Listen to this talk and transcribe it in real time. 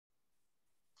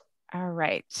All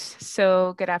right.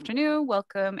 So good afternoon.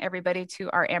 Welcome everybody to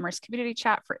our Amherst community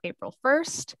chat for April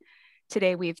 1st.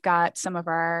 Today we've got some of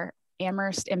our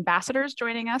Amherst ambassadors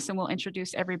joining us, and we'll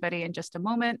introduce everybody in just a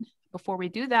moment. Before we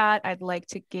do that, I'd like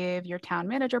to give your town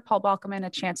manager, Paul Balkeman, a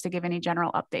chance to give any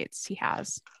general updates he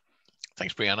has.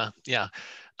 Thanks, Brianna. Yeah.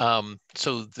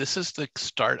 So this is the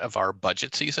start of our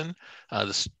budget season.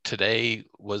 Today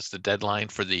was the deadline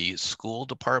for the school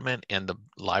department and the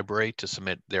library to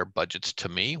submit their budgets to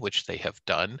me, which they have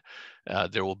done.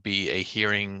 There will be a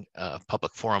hearing,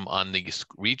 public forum on the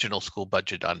regional school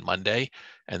budget on Monday,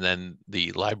 and then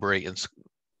the library and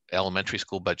elementary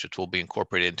school budgets will be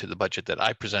incorporated into the budget that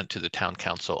I present to the town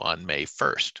council on May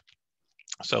 1st.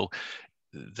 So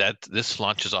that this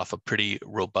launches off a pretty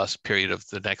robust period of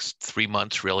the next 3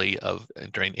 months, really, of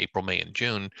during April, May, and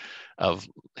June, of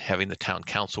having the town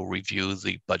council review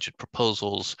the budget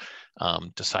proposals,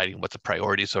 deciding what the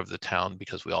priorities of the town,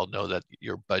 because we all know that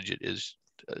your budget is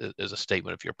a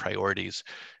statement of your priorities,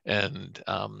 and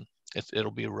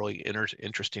it'll be a really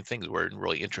interesting thing. We're in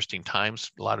really interesting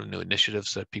times, a lot of new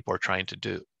initiatives that people are trying to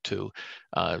do to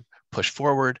push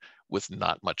forward with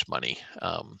not much money.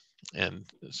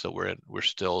 And so we're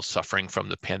still suffering from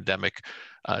the pandemic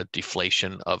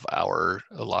deflation of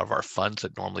a lot of our funds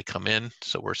that normally come in.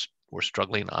 So we're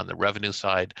struggling on the revenue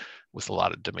side with a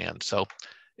lot of demand. So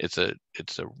it'll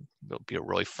be a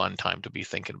really fun time to be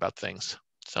thinking about things.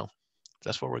 So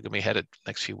that's where we're going to be headed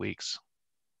next few weeks.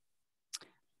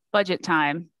 Budget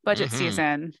time, budget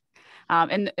season.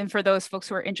 And for those folks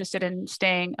who are interested in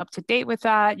staying up to date with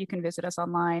that, you can visit us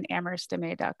online,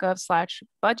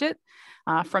 amherstma.gov/budget.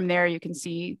 From there, you can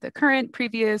see the current,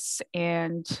 previous,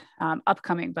 and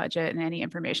upcoming budget and any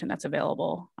information that's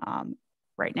available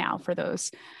right now for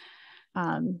those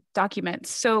documents.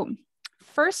 So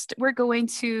first, we're going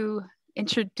to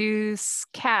introduce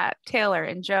Kat, Taylor,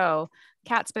 and Joe.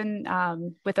 Kat's been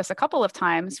with us a couple of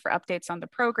times for updates on the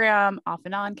program. Off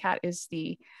and on, Kat is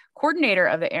the coordinator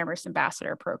of the Amherst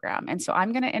Ambassador Program. And so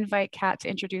I'm going to invite Kat to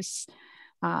introduce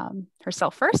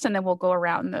herself first, and then we'll go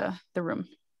around the room.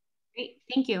 Great,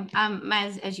 thank you.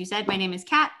 As you said, my name is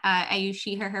Kat. I use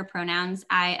she, her pronouns.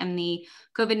 I am the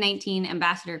COVID-19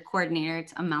 Ambassador Coordinator.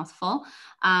 It's a mouthful.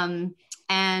 And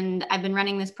I've been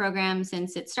running this program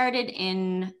since it started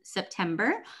in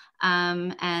September.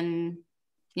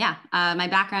 Yeah, my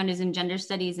background is in gender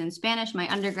studies and Spanish, my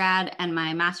undergrad, and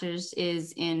my master's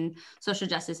is in social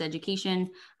justice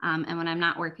education. And when I'm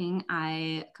not working,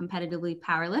 I competitively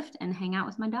powerlift and hang out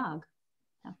with my dog.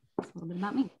 So that's a little bit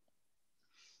about me.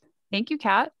 Thank you,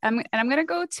 Kat. I'm going to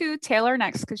go to Taylor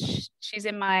next because she's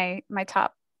in my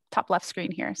top left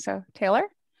screen here. So Taylor.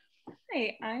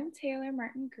 Hi, I'm Taylor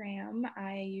Martin Graham.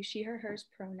 I use she, hers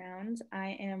pronouns.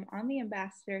 I am on the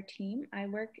ambassador team. I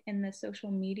work in the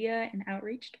social media and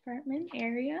outreach department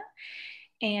area,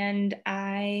 and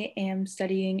I am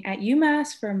studying at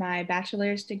UMass for my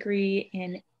bachelor's degree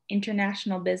in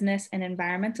international business and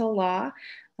environmental law.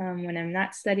 When I'm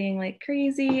not studying like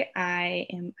crazy, I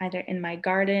am either in my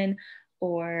garden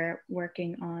or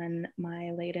working on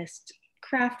my latest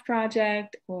craft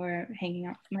project or hanging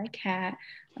out with my cat.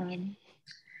 And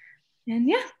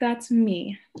yeah, that's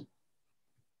me.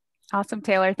 Awesome,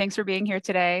 Taylor. Thanks for being here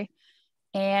today.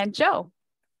 And Joe.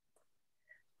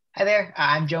 Hi there.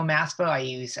 I'm Joe Maspo. I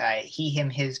use he,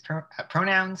 him, his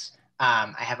pronouns.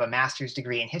 I have a master's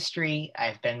degree in history.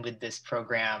 I've been with this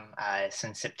program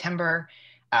since September.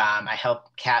 I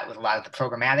help Kat with a lot of the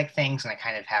programmatic things, and I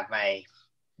kind of have my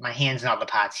hands in all the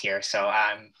pots here. So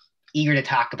I'm eager to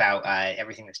talk about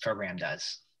everything this program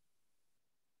does.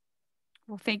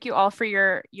 Well, thank you all for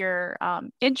your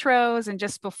intros. And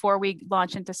just before we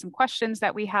launch into some questions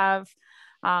that we have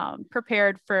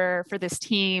prepared for this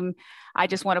team, I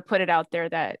just want to put it out there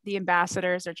that the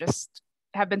ambassadors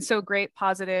have been so great,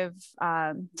 positive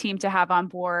team to have on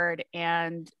board,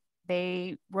 and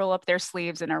they roll up their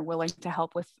sleeves and are willing to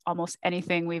help with almost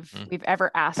anything we've ever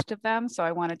asked of them. So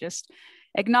I want to just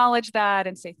acknowledge that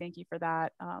and say thank you for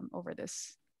that over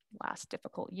this last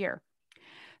difficult year.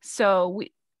 So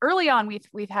early on,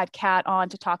 we've had Kat on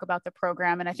to talk about the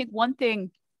program. And I think one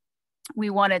thing we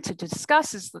wanted to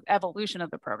discuss is the evolution of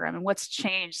the program and what's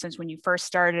changed since when you first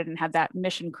started and had that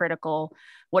mission critical.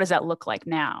 What does that look like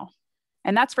now?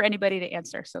 And that's for anybody to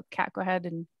answer. So Kat, go ahead.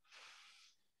 And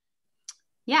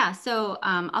yeah, so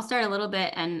I'll start a little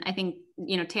bit. And I think,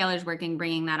 Taylor's working,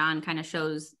 bringing that on kind of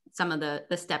shows some of the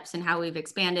steps and how we've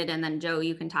expanded. And then Joe,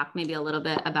 you can talk maybe a little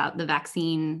bit about the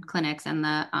vaccine clinics and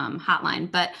the hotline.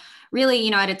 But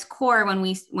really, at its core, when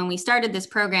we started this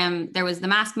program, there was the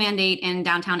mask mandate in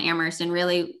downtown Amherst. And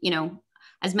really,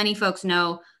 as many folks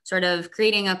know, sort of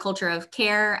creating a culture of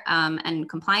care and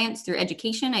compliance through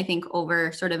education, I think,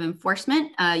 over sort of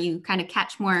enforcement. You kind of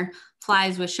catch more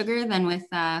flies with sugar than with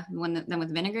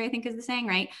vinegar, I think is the saying,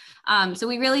 right? So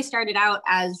we really started out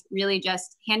as really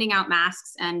just handing out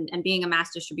masks and being a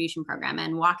mass distribution program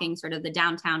and walking sort of the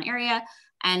downtown area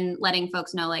and letting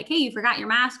folks know like, hey, you forgot your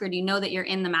mask, or do you know that you're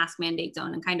in the mask mandate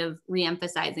zone, and kind of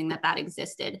re-emphasizing that that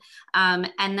existed.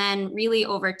 And then really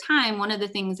over time, one of the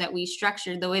things that we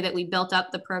structured, the way that we built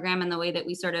up the program and the way that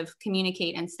we sort of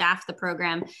communicate and staff the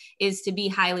program is to be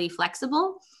highly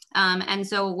flexible. And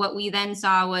so what we then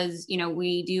saw was,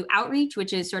 we do outreach,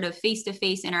 which is sort of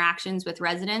face-to-face interactions with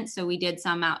residents. So we did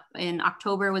some out in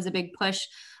October was a big push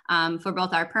for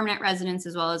both our permanent residents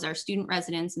as well as our student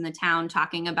residents in the town,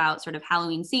 talking about sort of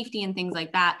Halloween safety and things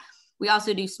like that. We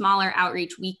also do smaller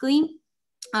outreach weekly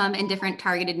in different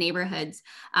targeted neighborhoods.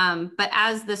 But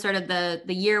as the sort of the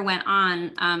year went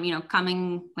on,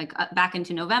 coming like back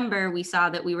into November, we saw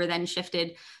that we were then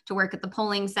shifted to work at the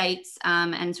polling sites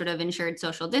and sort of ensured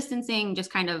social distancing,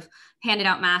 just kind of handed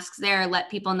out masks there, let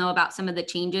people know about some of the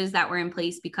changes that were in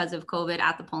place because of COVID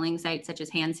at the polling sites, such as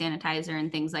hand sanitizer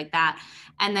and things like that.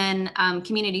 And then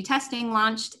community testing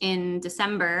launched in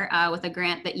December with a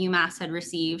grant that UMass had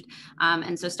received.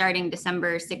 And so starting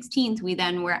December 16th, we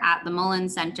then were at the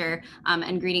Mullins Center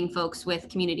and greeting folks with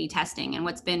community testing. And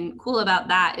what's been cool about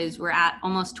that is we're at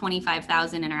almost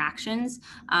 25,000 interactions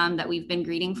that we've been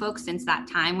greeting folks since that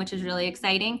time, which is really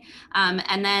exciting.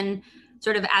 And then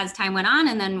sort of as time went on,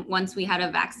 and then once we had a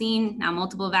vaccine, now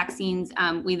multiple vaccines,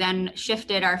 we then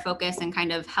shifted our focus and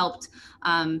kind of helped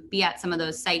be at some of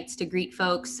those sites to greet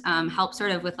folks, help sort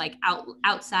of with like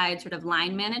outside sort of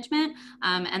line management,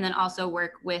 and then also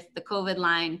work with the COVID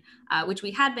line, which we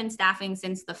had been staffing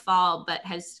since the fall, but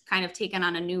has kind of taken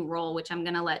on a new role, which I'm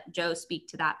gonna let Joe speak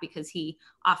to that because he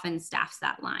often staffs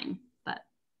that line. But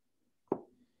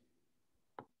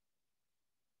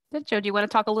Joe, do you want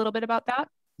to talk a little bit about that?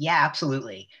 Yeah,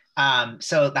 absolutely.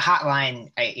 So the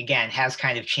hotline, again, has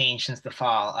kind of changed since the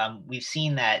fall. We've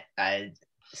seen that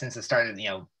since the start of,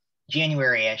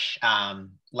 January-ish, a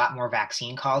lot more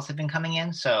vaccine calls have been coming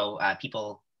in. So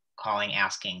people calling,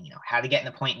 asking, how to get an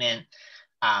appointment,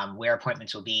 where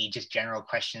appointments will be, just general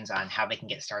questions on how they can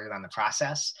get started on the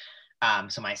process.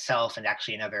 So myself and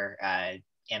actually another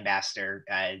ambassador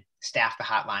staff the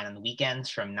hotline on the weekends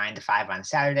from 9 to 5 on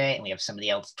Saturday, and we have somebody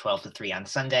else 12 to 3 on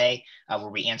Sunday, where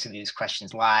we answer these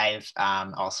questions live,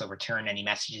 also return any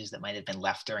messages that might have been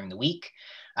left during the week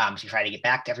to try to get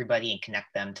back to everybody and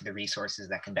connect them to the resources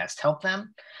that can best help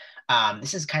them.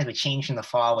 This is kind of a change from the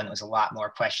fall when it was a lot more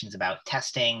questions about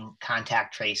testing,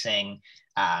 contact tracing,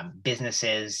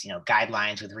 businesses,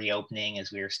 guidelines with reopening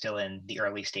as we were still in the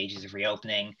early stages of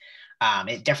reopening.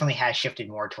 It definitely has shifted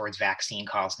more towards vaccine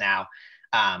calls now.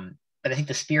 But I think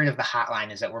the spirit of the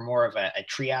hotline is that we're more of a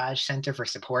triage center for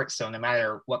support. So no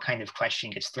matter what kind of question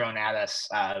gets thrown at us,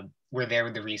 we're there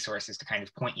with the resources to kind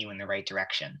of point you in the right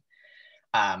direction.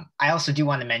 I also do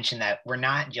want to mention that we're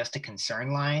not just a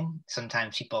concern line.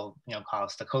 Sometimes people, call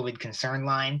us the COVID concern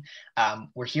line.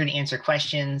 We're here to answer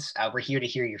questions. We're here to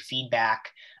hear your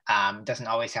feedback. It doesn't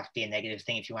always have to be a negative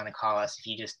thing if you want to call us. If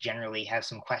you just generally have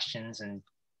some questions and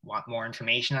want more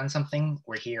information on something,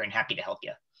 we're here and happy to help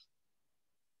you.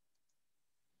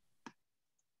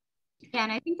 Yeah,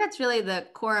 and I think that's really the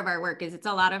core of our work is it's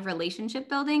a lot of relationship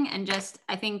building, and just,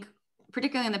 I think,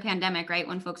 particularly in the pandemic, right,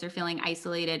 when folks are feeling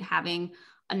isolated, having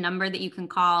a number that you can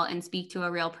call and speak to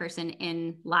a real person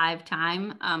in live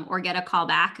time or get a call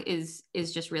back is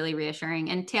just really reassuring.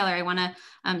 And Taylor, I want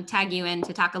to tag you in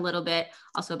to talk a little bit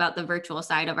also about the virtual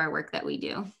side of our work that we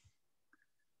do.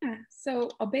 Yeah,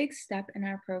 so a big step in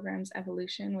our program's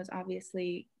evolution was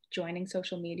obviously joining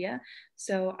social media.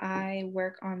 So I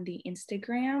work on the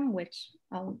Instagram, which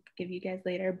I'll give you guys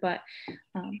later, but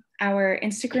our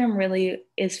Instagram really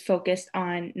is focused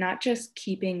on not just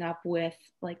keeping up with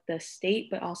like the state,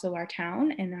 but also our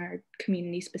town and our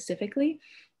community specifically.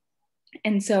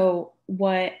 And so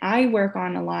what I work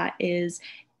on a lot is,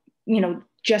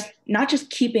 just not just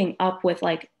keeping up with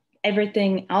like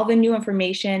everything, all the new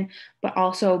information, but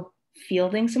also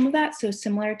fielding some of that. So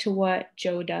similar to what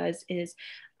Joe does is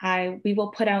we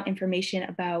will put out information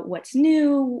about what's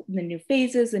new, the new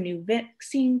phases, the new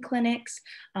vaccine clinics.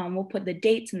 We'll put the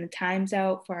dates and the times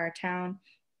out for our town.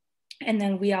 And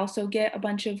then we also get a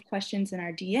bunch of questions in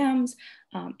our DMs,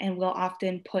 and we'll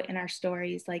often put in our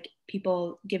stories, like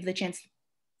people give the chance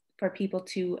for people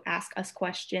to ask us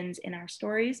questions in our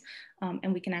stories,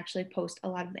 and we can actually post a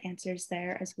lot of the answers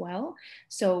there as well.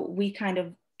 So we kind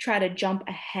of try to jump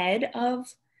ahead of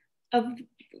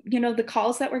the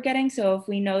calls that we're getting. So if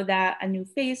we know that a new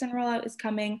phase and rollout is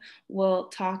coming, we'll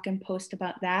talk and post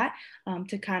about that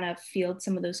to kind of field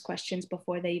some of those questions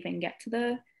before they even get to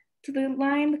the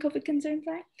line, the COVID concerns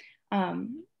line,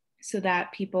 so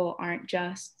that people aren't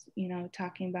just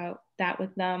talking about that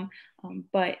with them.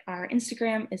 But our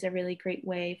Instagram is a really great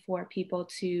way for people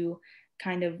to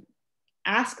kind of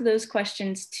ask those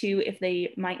questions too if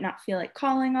they might not feel like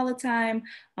calling all the time.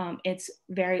 It's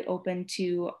very open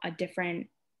to a different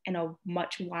and a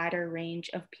much wider range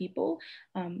of people,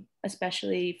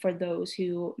 especially for those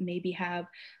who maybe have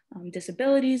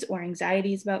disabilities or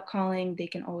anxieties about calling. They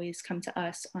can always come to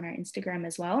us on our Instagram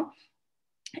as well.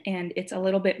 And it's a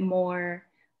little bit more,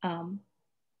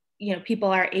 people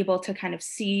are able to kind of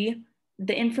see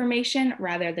the information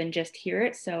rather than just hear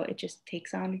it. So it just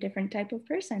takes on a different type of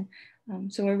person.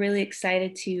 So we're really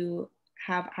excited to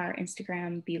have our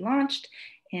Instagram be launched,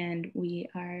 and we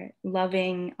are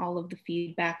loving all of the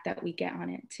feedback that we get on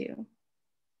it too.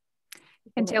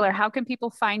 And Taylor, how can people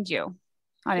find you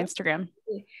on Instagram?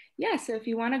 Yeah, so if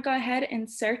you want to go ahead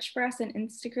and search for us on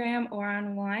Instagram or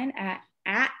online at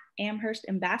Amherst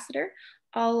Ambassador,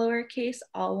 all lowercase,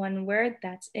 all one word,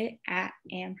 that's it, at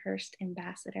Amherst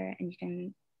Ambassador, and you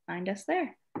can find us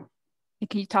there.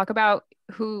 Can you talk about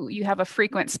who you have a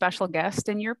frequent special guest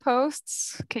in your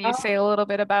posts? Can you say a little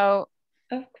bit about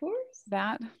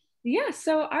that? Yeah,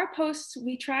 so our posts,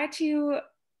 we try to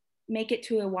make it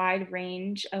to a wide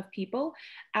range of people.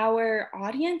 Our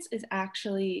audience is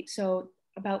actually, so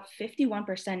about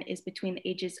 51% is between the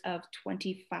ages of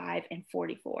 25 and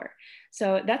 44.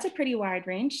 So that's a pretty wide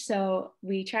range. So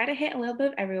we try to hit a little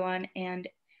bit of everyone, and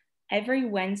every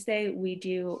Wednesday we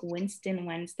do Winston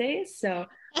Wednesdays. So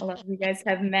a lot of you guys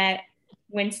have met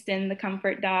Winston, the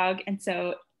comfort dog. And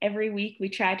so every week we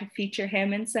try to feature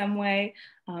him in some way.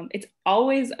 It's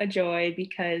always a joy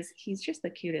because he's just the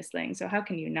cutest thing. So how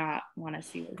can you not want to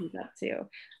see what he's up to?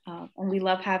 And we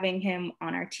love having him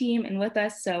on our team and with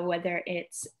us. So whether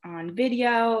it's on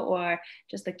video or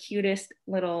just the cutest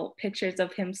little pictures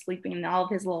of him sleeping in all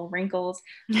of his little wrinkles,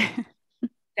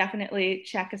 definitely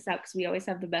check us out because we always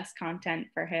have the best content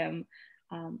for him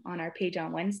on our page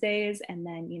on Wednesdays, and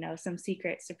then some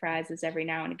secret surprises every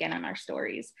now and again on our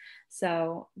stories.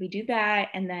 So we do that,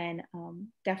 and then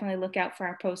definitely look out for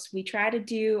our posts. We try to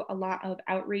do a lot of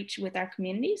outreach with our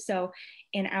community. So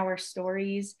in our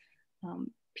stories,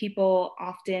 people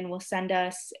often will send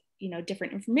us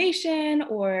different information,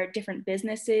 or different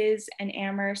businesses and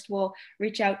Amherst will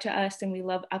reach out to us, and we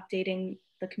love updating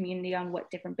the community on what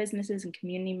different businesses and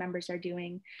community members are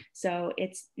doing. So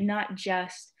it's not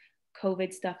just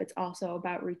COVID stuff, it's also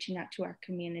about reaching out to our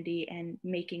community and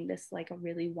making this like a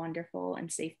really wonderful and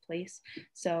safe place.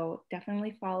 So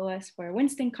definitely follow us for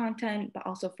Winston content, but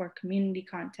also for community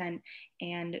content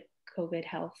and COVID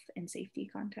health and safety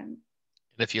content.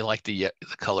 And if you like the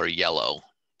color yellow,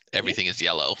 everything is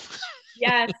yellow.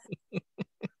 Yes.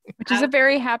 Which is a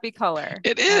very happy color.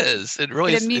 It is. It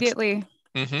really is. Immediately.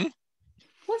 Mm-hmm.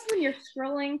 Plus, when you're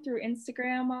scrolling through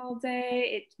Instagram all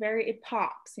day, it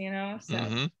pops,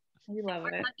 so we love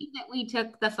it. Lucky that we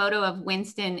took the photo of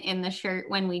Winston in the shirt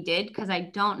when we did, because I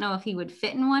don't know if he would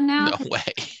fit in one now. No way.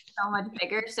 So much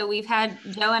bigger. So we've had,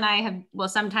 Joe and I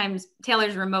sometimes,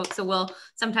 Taylor's remote, so we'll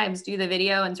sometimes do the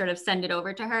video and sort of send it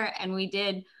over to her. And we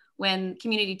did when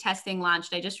community testing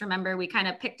launched. I just remember we kind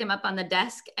of picked him up on the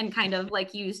desk and kind of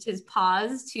like used his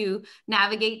paws to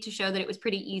navigate to show that it was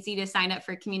pretty easy to sign up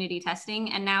for community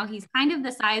testing. And now he's kind of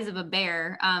the size of a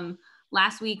bear.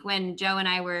 Last week when Joe and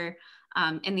I were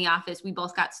in the office, we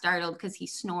both got startled because he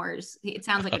snores. It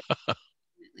sounds like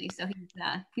so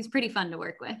he's pretty fun to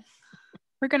work with.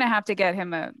 We're gonna have to get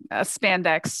him a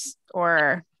spandex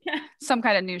or some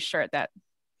kind of new shirt that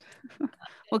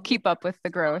will keep up with the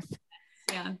growth.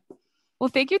 Yeah. Well,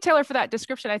 thank you, Taylor, for that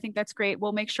description. I think that's great.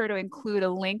 We'll make sure to include a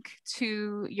link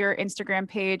to your Instagram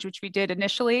page, which we did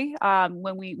initially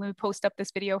when we post up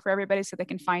this video for everybody so they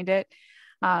can find it.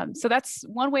 So that's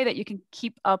one way that you can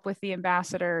keep up with the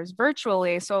ambassadors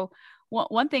virtually. So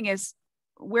one thing is,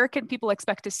 where can people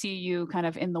expect to see you kind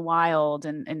of in the wild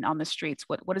and on the streets?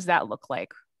 What does that look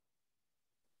like?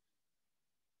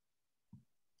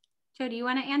 Joe, do you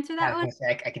want to answer that one?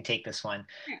 I can take this one.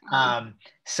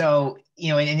 So,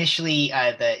 initially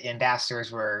the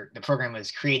ambassadors the program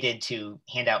was created to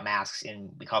hand out masks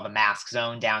we call the Mask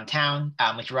Zone downtown,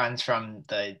 which runs from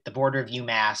the border of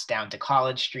UMass down to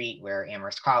College Street, where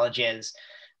Amherst College is,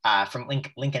 from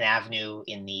Lincoln Avenue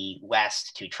in the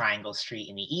west to Triangle Street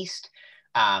in the east.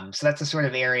 So that's the sort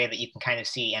of area that you can kind of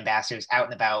see ambassadors out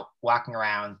and about, walking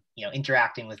around,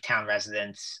 interacting with town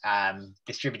residents,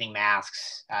 distributing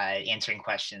masks, answering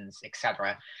questions,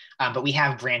 etc. But we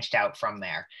have branched out from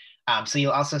there. So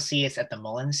you'll also see us at the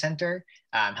Mullins Center,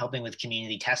 helping with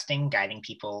community testing, guiding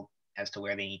people as to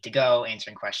where they need to go,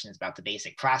 answering questions about the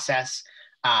basic process.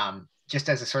 Just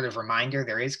as a sort of reminder,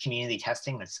 there is community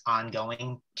testing that's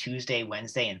ongoing Tuesday,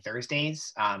 Wednesday, and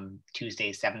Thursdays.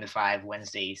 Tuesdays 7 to 5,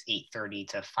 Wednesdays 8:30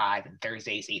 to 5, and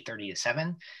Thursdays 8:30 to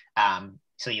 7.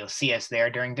 So you'll see us there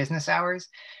during business hours.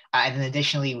 And then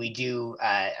additionally, we do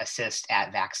assist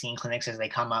at vaccine clinics as they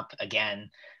come up, again,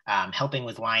 helping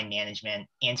with line management,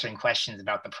 answering questions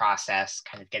about the process,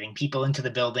 kind of getting people into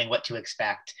the building, what to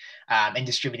expect, and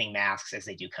distributing masks as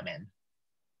they do come in.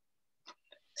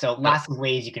 So lots of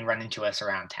ways you can run into us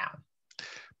around town.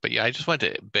 But yeah, I just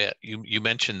wanted to bet, you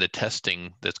mentioned the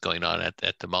testing that's going on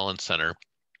at the Mullins Center.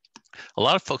 A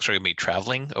lot of folks are going to be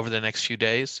traveling over the next few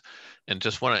days, and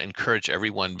just want to encourage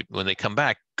everyone, when they come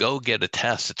back, go get a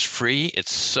test. It's free.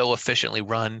 It's so efficiently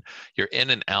run. You're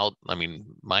in and out. I mean,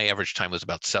 my average time was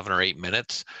about 7 or 8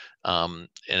 minutes, and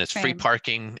it's free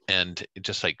parking, and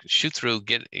just like shoot through,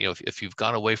 get, if you've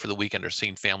gone away for the weekend or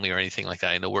seen family or anything like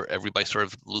that, I know where everybody's sort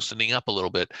of loosening up a little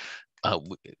bit.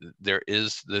 There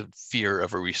is the fear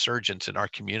of a resurgence in our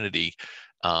community.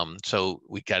 So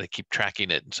we got to keep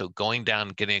tracking it. And so going down,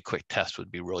 getting a quick test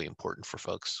would be really important for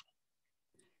folks.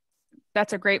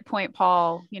 That's a great point,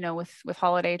 Paul, with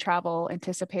holiday travel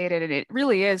anticipated. And it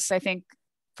really is, I think,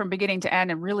 from beginning to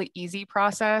end, a really easy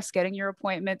process. Getting your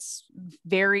appointments,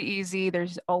 very easy.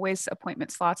 There's always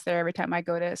appointment slots there every time I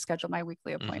go to schedule my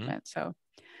weekly appointment. So,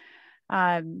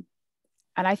 and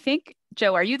I think,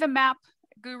 Joe, are you the map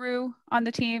guru on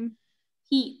the team?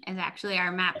 He is actually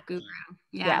our map guru.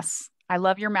 Yeah. Yes. I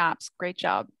love your maps. Great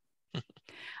job.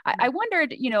 I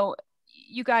wondered,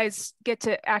 you guys get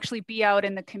to actually be out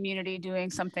in the community doing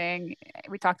something.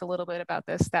 We talked a little bit about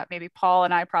this, that maybe Paul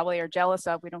and I probably are jealous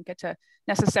of. We don't get to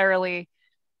necessarily,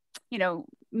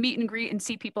 meet and greet and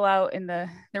see people out in the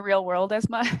real world as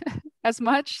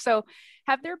much. So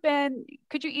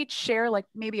could you each share like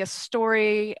maybe a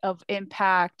story of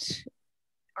impact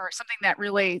or something that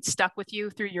really stuck with you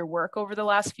through your work over the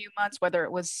last few months, whether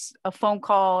it was a phone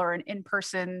call or an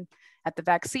in-person at the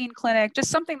vaccine clinic, just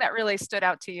something that really stood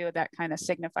out to you that kind of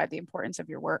signified the importance of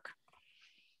your work?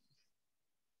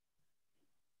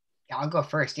 Yeah, I'll go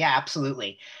first. Yeah,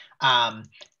 absolutely.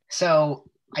 So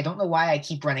I don't know why I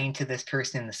keep running into this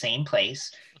person in the same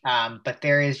place, but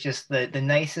there is just the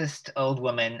nicest old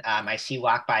woman I see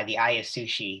walk by the Aya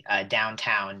Sushi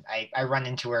downtown. I run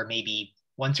into her maybe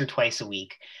once or twice a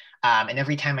week. And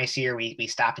every time I see her, we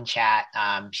stop and chat.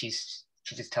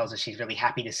 She just tells us she's really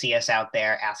happy to see us out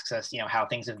there, asks us, how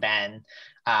things have been,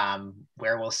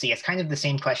 where we'll see us, kind of the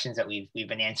same questions that we've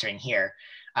been answering here.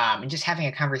 And just having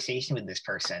a conversation with this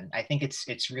person. I think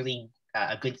it's really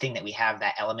a good thing that we have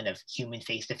that element of human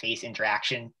face-to-face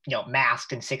interaction,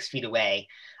 masked and 6 feet away,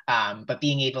 but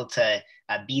being able to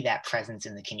be that presence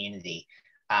in the community.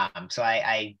 So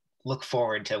I look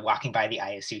forward to walking by the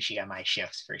Aya Sushi on my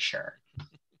shifts for sure.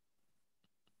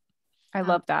 I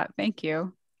love that. Thank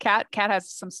you. Kat has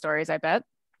some stories, I bet.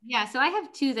 Yeah, so I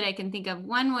have two that I can think of.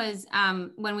 One was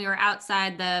when we were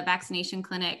outside the vaccination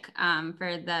clinic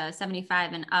for the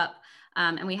 75 and up,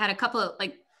 and we had a couple of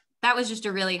that was just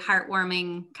a really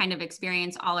heartwarming kind of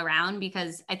experience all around,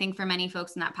 because I think for many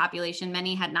folks in that population,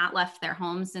 many had not left their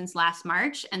homes since last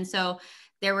March. And so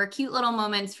there were cute little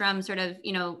moments from sort of,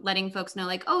 letting folks know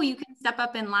like, oh, you can step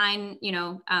up in line,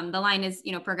 the line is,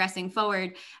 progressing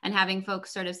forward, and having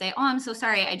folks sort of say, oh, I'm so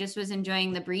sorry. I just was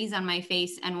enjoying the breeze on my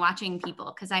face and watching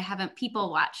people, because I haven't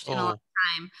people watched in a long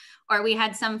time. Or we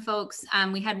had some folks,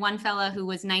 we had one fella who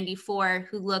was 94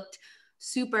 who looked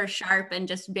super sharp and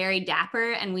just very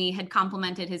dapper. And we had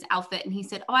complimented his outfit, and he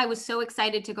said, oh, I was so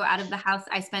excited to go out of the house.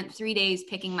 I spent 3 days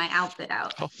picking my outfit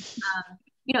out.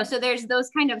 So there's those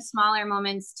kind of smaller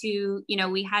moments too.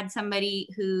 We had somebody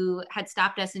who had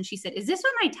stopped us, and she said, is this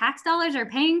what my tax dollars are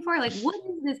paying for? Like, what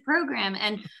is this program?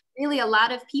 And really a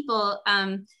lot of people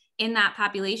in that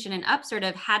population and up sort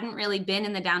of hadn't really been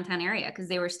in the downtown area because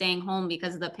they were staying home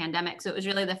because of the pandemic. So it was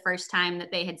really the first time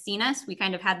that they had seen us. We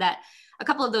kind of had a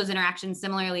couple of those interactions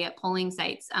similarly at polling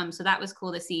sites. So that was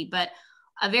cool to see. But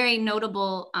a very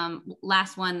notable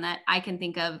last one that I can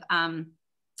think of,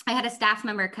 I had a staff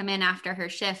member come in after her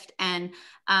shift, and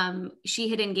she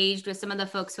had engaged with some of the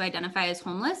folks who identify as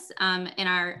homeless on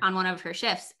one of her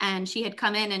shifts. And she had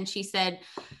come in and she said,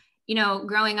 you know,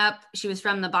 growing up, she was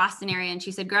from the Boston area, and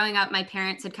she said, growing up, my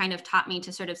parents had kind of taught me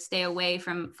to sort of stay away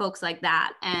from folks like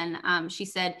that. And she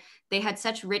said they had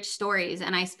such rich stories.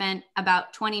 And I spent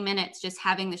about 20 minutes just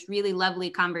having this really lovely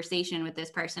conversation with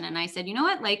this person. And I said, you know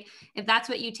what, like, if that's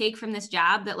what you take from this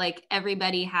job, that like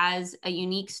everybody has a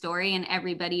unique story and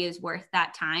everybody is worth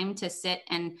that time to sit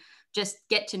and just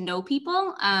get to know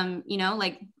people. You know,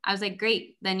 like I was like,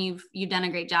 great, then you've done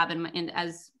a great job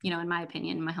as, you know, in my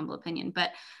opinion, in my humble opinion.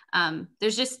 But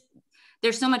there's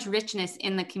so much richness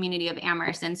in the community of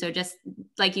Amherst. And so just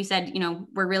like you said, you know,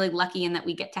 we're really lucky in that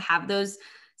we get to have those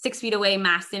 6 feet away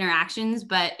mass interactions,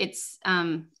 but it's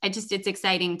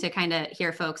exciting to kind of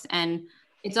hear folks. And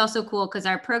it's also cool because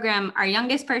our program, our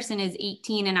youngest person is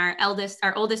 18 and our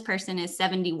oldest person is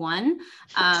 71.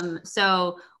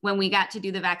 So when we got to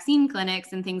do the vaccine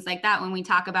clinics and things like that, when we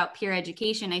talk about peer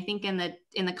education, I think in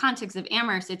the context of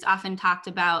Amherst, it's often talked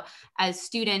about as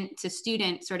student to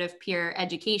student sort of peer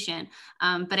education.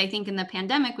 But I think in the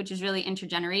pandemic, which is really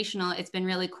intergenerational, it's been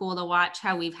really cool to watch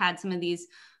how we've had some of these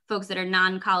folks that are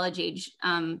non-college age,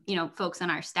 you know, folks on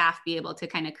our staff be able to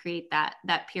kind of create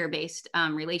that peer-based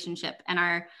relationship. And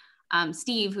our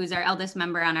Steve, who's our eldest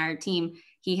member on our team,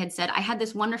 he had said, I had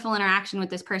this wonderful interaction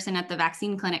with this person at the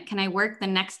vaccine clinic. Can I work the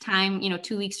next time, you know,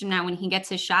 2 weeks from now when he gets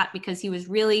his shot? Because he was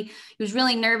really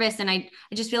nervous. And I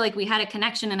just feel like we had a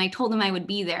connection, and I told him I would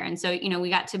be there. And so, you know,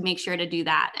 we got to make sure to do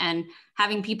that. And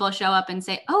having people show up and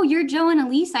say, oh, you're Joe and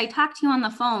Elise, I talked to you on the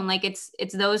phone. Like it's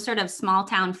those sort of small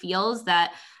town feels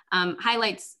that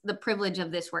highlights the privilege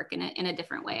of this work in a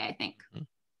different way, I think.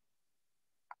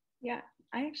 Yeah,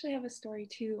 I actually have a story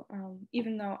too.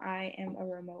 Even though I am a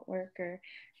remote worker,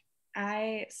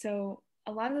 so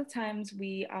a lot of the times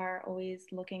we are always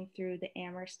looking through the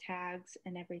Amherst tags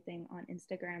and everything on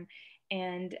Instagram,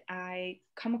 and I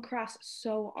come across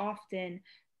so often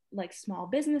like small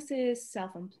businesses,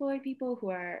 self-employed people who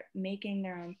are making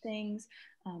their own things,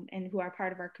 and who are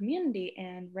part of our community.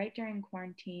 And right during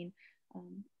quarantine,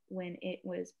 when it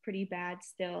was pretty bad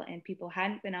still and people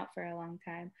hadn't been out for a long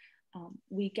time,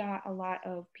 we got a lot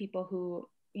of people who,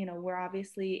 you know, were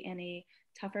obviously in a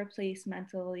tougher place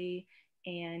mentally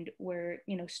and were,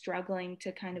 you know, struggling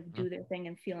to kind of do their thing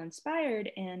and feel inspired.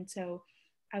 And so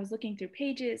I was looking through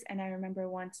pages, and I remember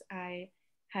once I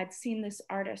had seen this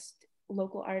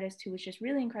local artist who was just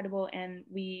really incredible, and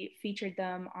we featured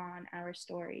them on our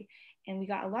story. And we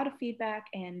got a lot of feedback,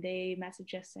 and they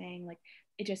messaged us saying like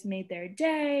it just made their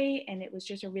day, and it was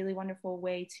just a really wonderful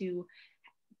way to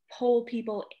pull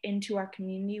people into our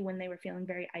community when they were feeling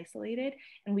very isolated.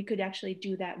 And we could actually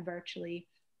do that virtually,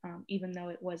 even though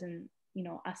it wasn't, you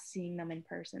know, us seeing them in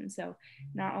person. So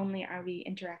not only are we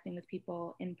interacting with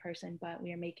people in person, but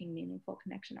we are making meaningful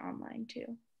connection online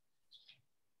too.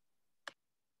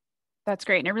 That's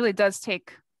great. And it really does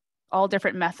take all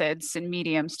different methods and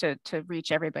mediums to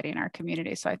reach everybody in our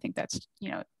community. So I think that's,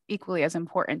 you know, equally as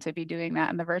important to be doing that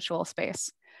in the virtual space.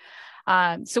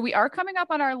 So we are coming up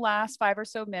on our last 5 or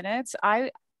so minutes.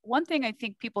 One thing I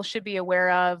think people should be aware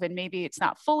of, and maybe it's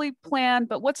not fully planned,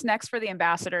 but what's next for the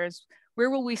ambassadors? Where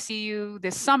will we see you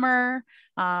this summer?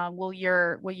 Will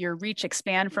your reach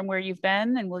expand from where you've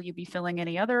been, and will you be filling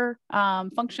any other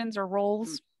functions or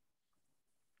roles?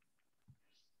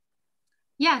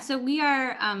 Yeah, so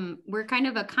we're kind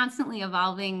of a constantly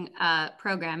evolving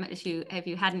program, if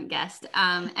you hadn't guessed.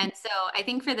 And so I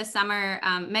think for the summer,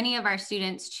 many of our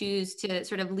students choose to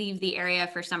sort of leave the area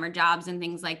for summer jobs and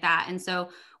things like that. And so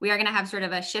we are going to have sort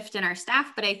of a shift in our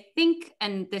staff, but I think,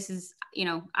 and this is, you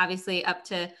know, obviously up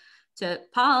to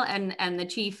Paul and the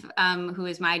chief, who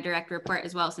is my direct report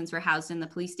as well, since we're housed in the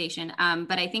police station.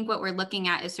 But I think what we're looking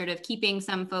at is sort of keeping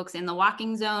some folks in the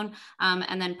walking zone,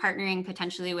 and then partnering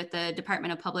potentially with the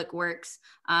Department of Public Works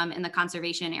in the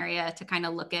conservation area to kind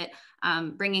of look at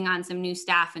bringing on some new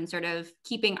staff and sort of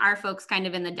keeping our folks kind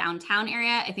of in the downtown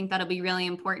area. I think that'll be really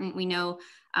important. We know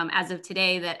as of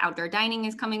today that outdoor dining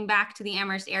is coming back to the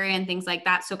Amherst area and things like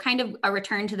that. So kind of a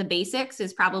return to the basics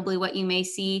is probably what you may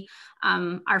see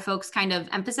our folks kind of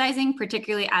emphasizing,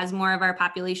 particularly as more of our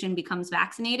population becomes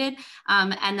vaccinated.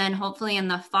 And then hopefully in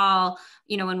the fall,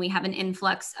 you know, when we have an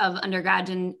influx of undergrad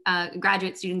and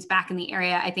graduate students back in the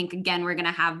area, I think, again, we're going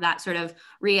to have that sort of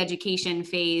re-education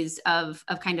phase of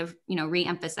kind of, you know,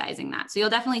 re-emphasizing that. So you'll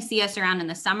definitely see us around in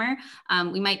the summer.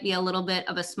 We might be a little bit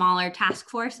of a smaller task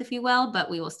force, if you will, but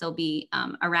we will still be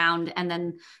around. And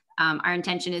then our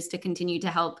intention is to continue to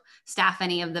help staff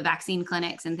any of the vaccine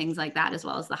clinics and things like that, as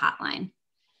well as the hotline.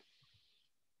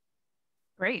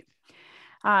 Great.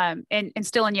 And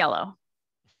still in yellow.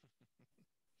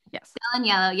 Yes. Still in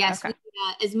yellow, yes. Okay.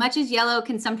 As much as yellow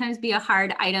can sometimes be a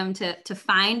hard item to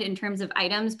find in terms of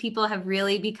items, people have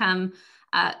really become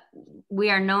we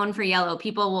are known for yellow.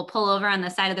 People will pull over on the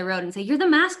side of the road and say, "You're the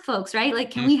mask folks, right? Like,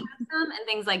 can we have some?" And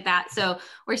things like that. So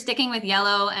we're sticking with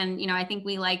yellow. And, I think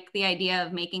we like the idea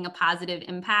of making a positive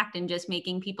impact and just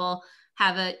making people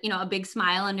have a big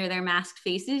smile under their masked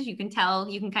faces. You can tell,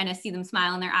 you can kind of see them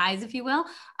smile in their eyes, if you will.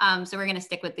 So we're going to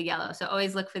stick with the yellow. So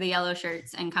always look for the yellow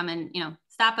shirts and come and,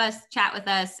 stop us, chat with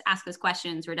us, ask us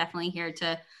questions. We're definitely here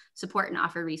to support and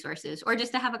offer resources, or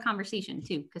just to have a conversation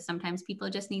too, because sometimes people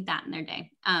just need that in their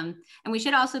day. And we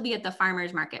should also be at the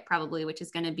farmers market probably, which is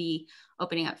going to be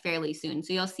opening up fairly soon.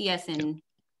 So you'll see us in,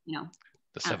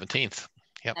 the 17th.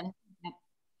 Yep.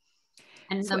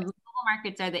 And the local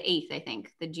markets are the 8th, I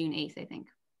think, the June 8th, I think.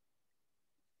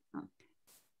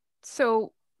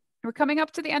 So we're coming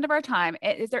up to the end of our time.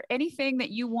 Is there anything that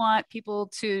you want people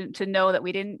to know that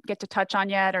we didn't get to touch on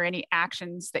yet, or any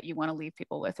actions that you want to leave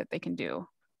people with that they can do?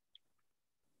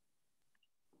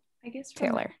 I guess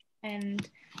Taylor. And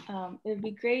it would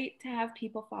be great to have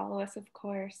people follow us, of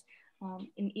course, and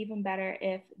even better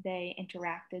if they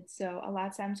interacted. So a lot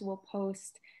of times we'll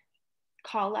post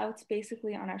call outs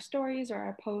basically on our stories or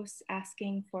our posts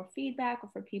asking for feedback or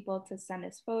for people to send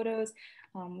us photos.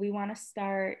 We want to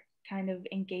start kind of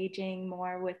engaging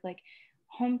more with like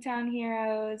hometown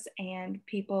heroes and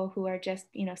people who are just,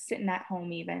 sitting at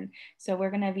home even. So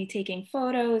we're going to be taking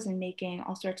photos and making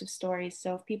all sorts of stories.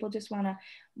 So if people just want to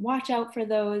watch out for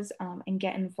those and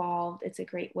get involved, it's a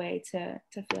great way to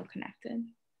feel connected.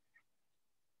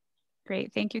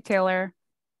 Great. Thank you, Taylor.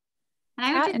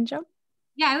 Kat and Joe?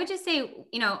 Yeah, I would just say,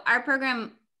 our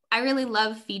program, I really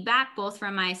love feedback, both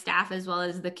from my staff as well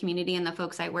as the community and the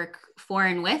folks I work for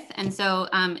and with. And so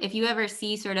if you ever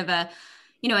see sort of a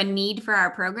need for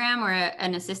our program or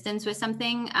an assistance with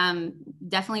something,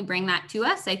 definitely bring that to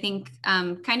us. I think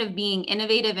kind of being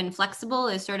innovative and flexible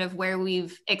is sort of where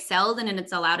we've excelled, and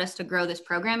it's allowed us to grow this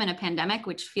program in a pandemic,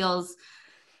 which feels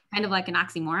kind of like an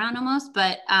oxymoron almost,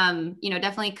 but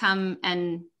definitely come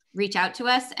and reach out to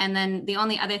us. And then the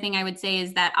only other thing I would say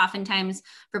is that oftentimes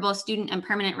for both student and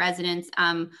permanent residents,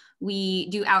 we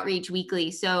do outreach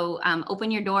weekly. So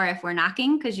open your door if we're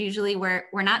knocking, because usually we're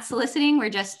not soliciting. We're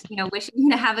just, wishing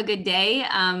you to have a good day,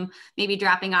 maybe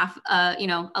dropping off, a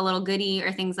little goodie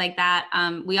or things like that.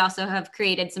 We also have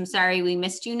created some "sorry we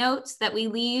missed you" notes that we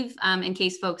leave in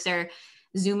case folks are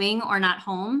Zooming or not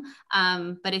home.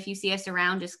 But if you see us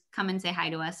around, just come and say hi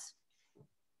to us.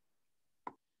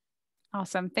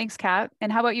 Awesome. Thanks, Kat.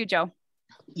 And how about you, Joe?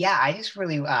 Yeah, I just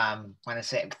really want to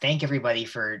say thank everybody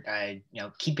for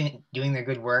doing their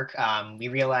good work. We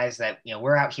realize that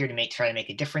we're out here to try to make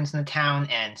a difference in the town,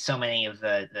 and so many of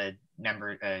the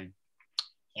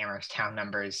Amherst town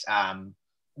members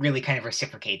really kind of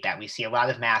reciprocate that. We see a lot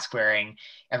of mask wearing.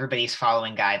 Everybody's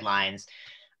following guidelines.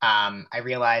 I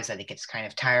realize that it gets kind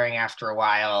of tiring after a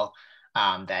while.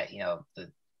 That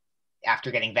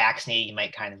after getting vaccinated, you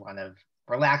might kind of want to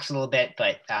relax a little bit,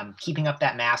 but keeping up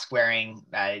that mask wearing,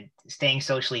 staying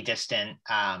socially distant,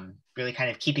 really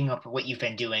kind of keeping up with what you've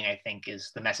been doing, I think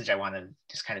is the message I want to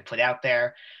just kind of put out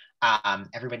there.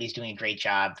 Everybody's doing a great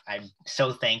job. I'm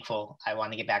so thankful. I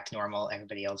want to get back to normal.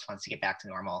 Everybody else wants to get back to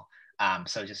normal.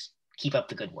 So just keep up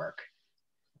the good work.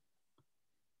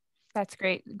 That's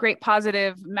great. Great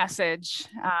positive message,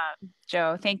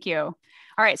 Joe. Thank you. All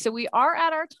right. So we are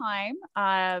at our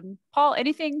time. Paul,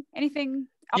 anything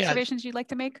observations you'd like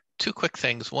to make? Two quick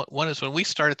things. One is when we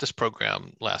started this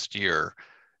program last year,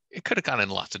 it could have gone in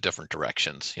lots of different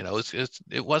directions.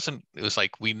 It was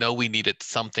like, we know we needed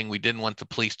something. We didn't want the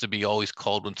police to be always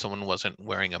called when someone wasn't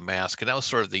wearing a mask. And that was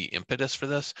sort of the impetus for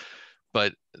this.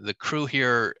 But the crew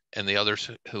here and the others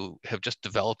who have just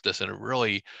developed this in a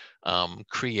really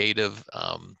creative,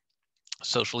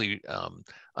 socially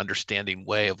understanding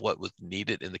way of what was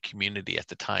needed in the community at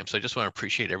the time. So I just want to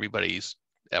appreciate everybody's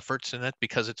efforts in it,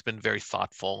 because it's been very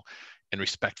thoughtful and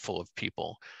respectful of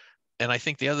people. And I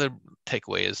think the other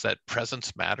takeaway is that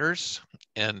presence matters.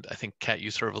 And I think, Kat,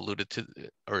 you sort of alluded to,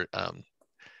 or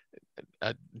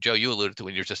Joe, you alluded to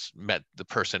when you just met the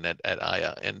person at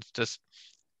Aya, and just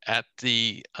at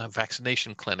the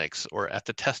vaccination clinics or at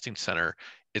the testing center,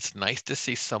 it's nice to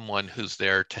see someone who's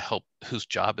there to help, whose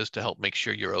job is to help make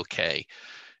sure you're okay,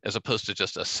 as opposed to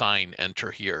just a sign,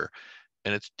 "enter here."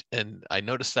 And I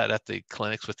noticed that at the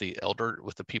clinics with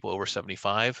the people over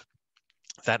 75,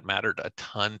 that mattered a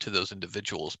ton to those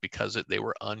individuals, because they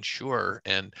were unsure,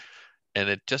 and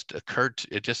it just occurred.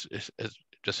 It just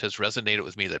has resonated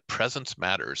with me that presence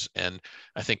matters. And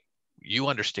I think you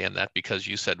understand that, because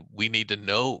you said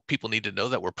people need to know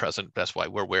that we're present. That's why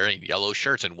we're wearing yellow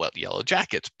shirts and yellow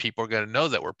jackets. People are going to know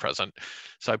that we're present.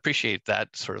 So I appreciate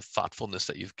that sort of thoughtfulness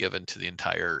that you've given to the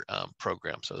entire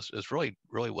program. So it's really,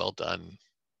 really well done.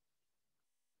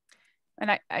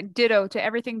 and I ditto to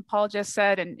everything Paul just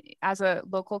said. And as a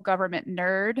local government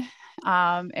nerd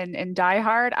and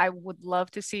diehard, I would love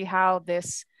to see how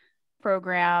this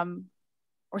program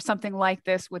or something like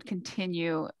this would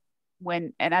continue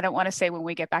when, and I don't want to say when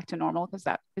we get back to normal, because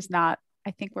that is not,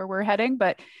 I think, where we're heading,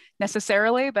 but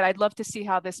necessarily, but I'd love to see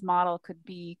how this model could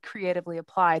be creatively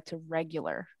applied to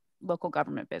regular local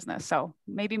government business. So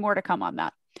maybe more to come on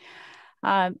that.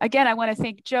 Again, I want to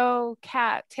thank Joe,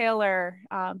 Kat, Taylor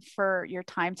for your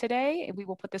time today. We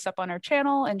will put this up on our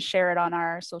channel and share it on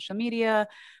our social media.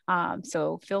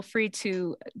 So feel free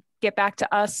to get back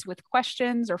to us with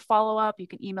questions or follow up. You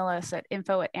can email us at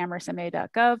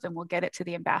info@amherstma.gov and we'll get it to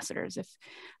the ambassadors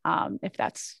if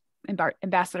that's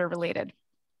ambassador related.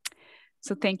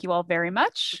 So thank you all very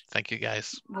much. Thank you,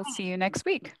 guys. We'll see you next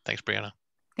week. Thanks, Brianna.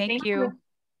 Thank you.